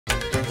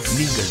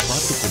நீங்கள்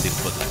பார்த்துக்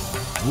கொண்டிருப்பது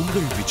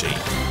உங்கள் Vijay.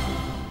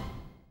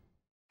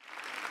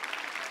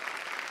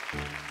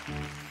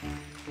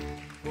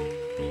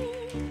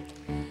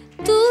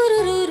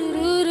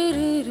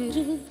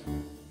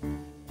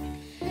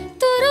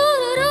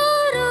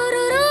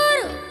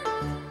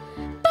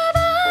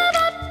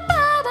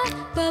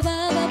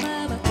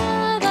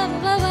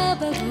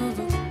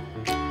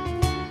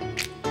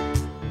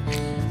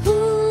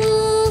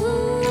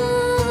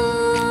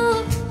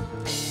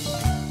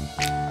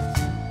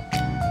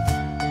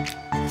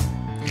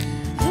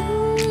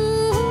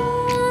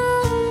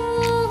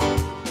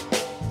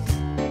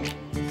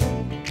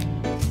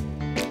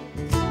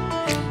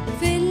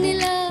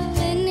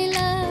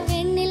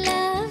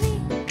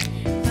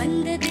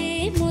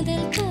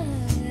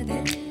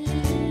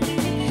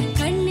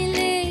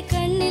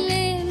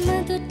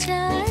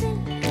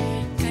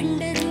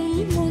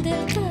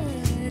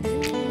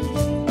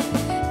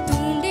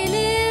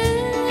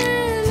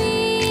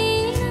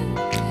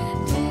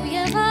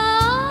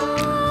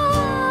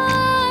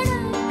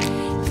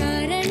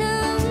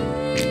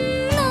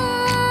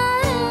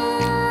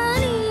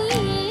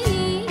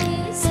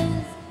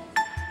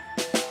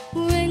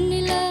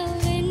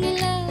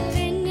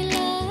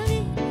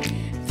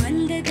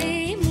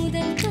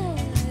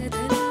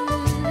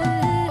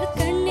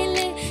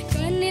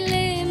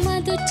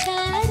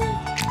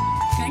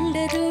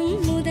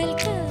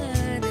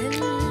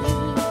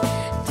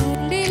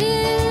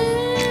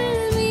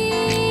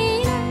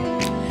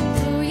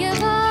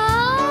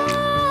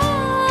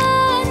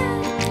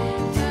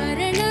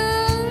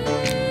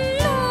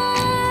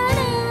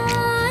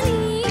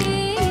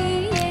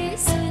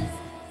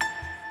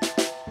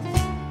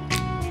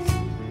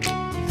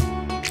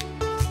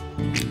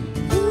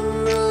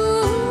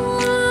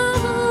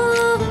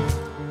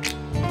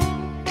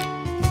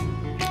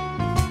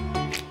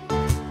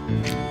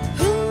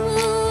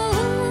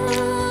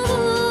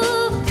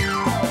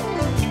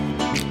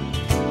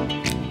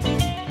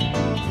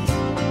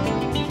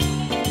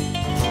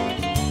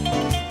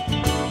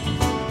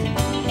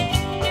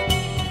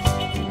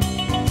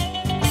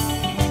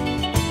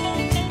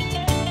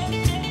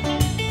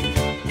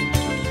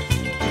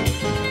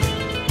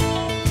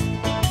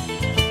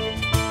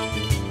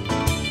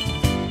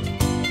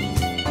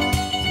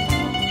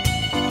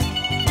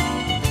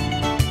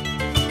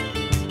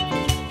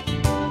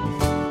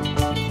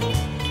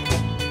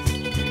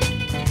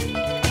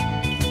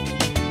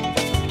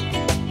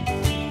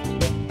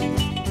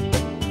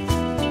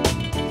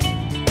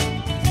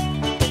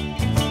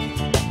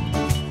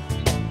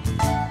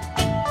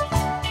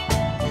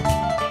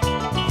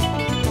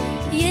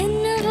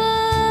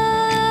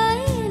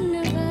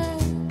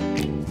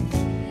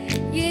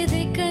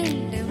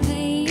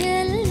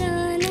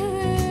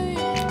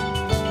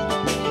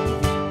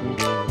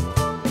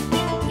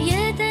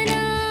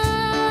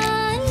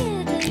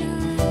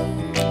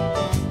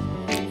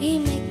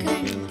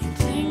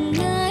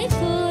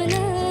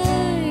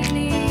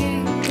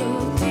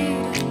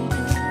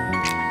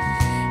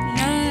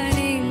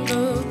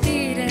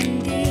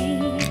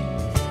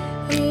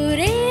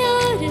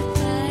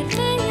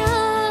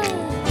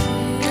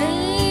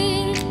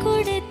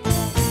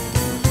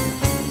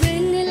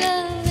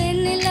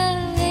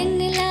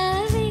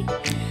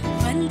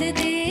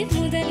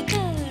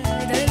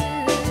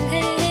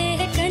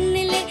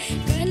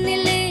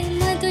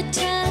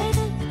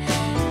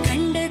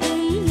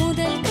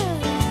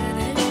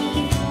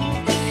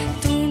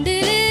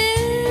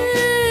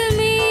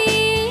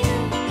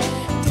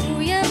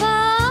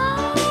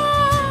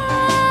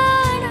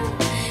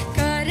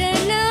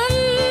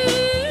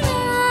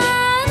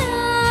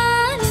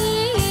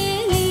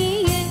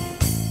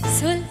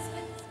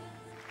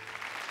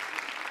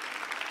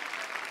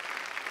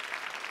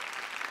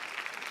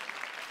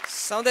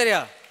 Soundharya,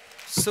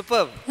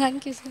 superb.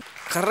 Thank you, sir.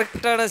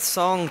 கரெக்டான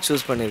சாங்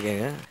சூஸ்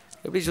பண்ணியிருக்கீங்க.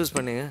 எப்படி சூஸ்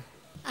பண்ணீங்க?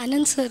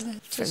 Anand sir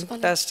choose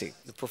Fantastic.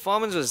 The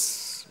performance was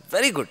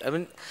very good. I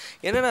mean,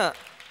 என்னன்னா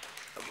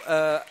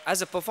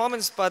as a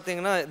performance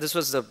பார்த்தீங்கன்னா this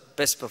was the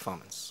best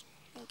performance.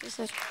 Thank you,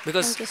 sir.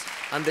 Because Thank you, sir.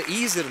 அந்த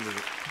ease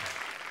இருந்தது.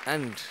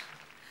 And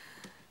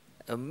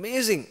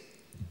amazing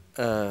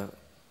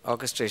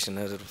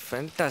orchestration.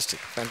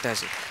 Fantastic,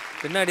 fantastic.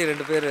 பின்னாடி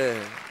ரெண்டு பேர்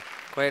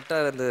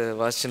குவைட்டாக இருந்து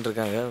வாசிச்சுட்டு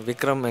இருக்காங்க.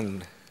 விக்ரம்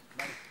அண்ட்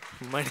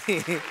மணி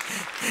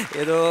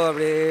ஏதோ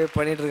அப்படியே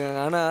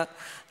பண்ணிகிட்ருக்காங்க. ஆனால்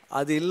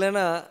அது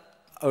இல்லைன்னா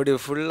அப்படி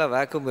ஃபுல்லாக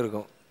வேக்கம்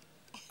இருக்கும்.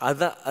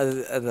 அதுதான் அது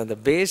அது அந்த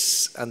பேஸ்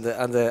அந்த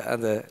அந்த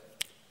அந்த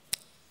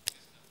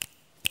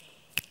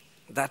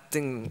that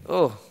thing,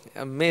 oh,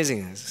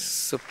 amazing,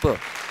 super.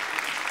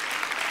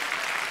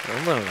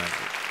 ரொம்ப நல்லா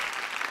இருக்கு.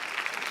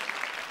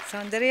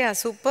 Soundharya,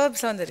 superb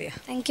Soundharya.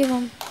 Thank you,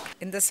 ma'am.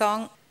 இந்த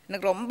சாங்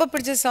எனக்கு ரொம்ப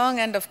பிடிச்ச சாங்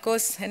அண்ட்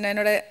அஃப்கோர்ஸ்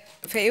என்னோட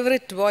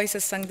favourite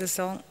voices Sangh the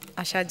song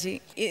ஆஷாஜி.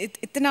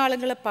 இத்தனை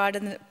ஆளுங்களை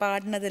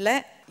பாடினதில்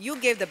you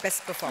gave the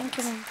best Thank you,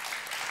 performance. ma'am.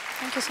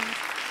 Thank you so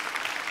much.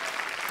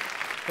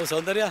 Oh,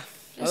 Soundharya,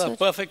 that's a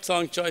perfect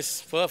song choice.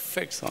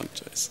 Perfect song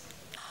choice.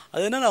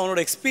 அது என்னன்னா அவனோட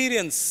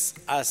experience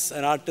as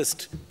an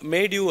artist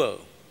made you a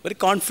very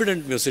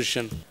confident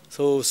musician.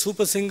 So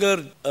super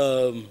singer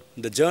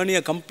இந்த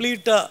ஜேர்னியை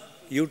கம்ப்ளீட்டாக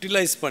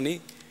utilise பண்ணி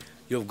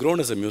you have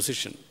grown as a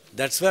musician.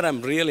 That's where I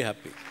am really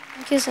happy.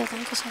 Thank you sir,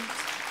 thank you so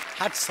much.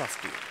 Hats off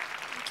to you.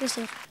 Thank you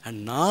sir. And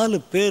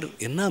 4 பேர்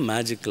என்ன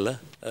மேஜிக்கில்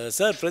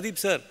sir,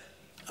 Pradeep sir,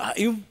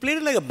 you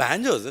plate like a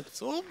banjo sir.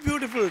 So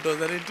beautiful it was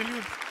that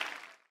interview.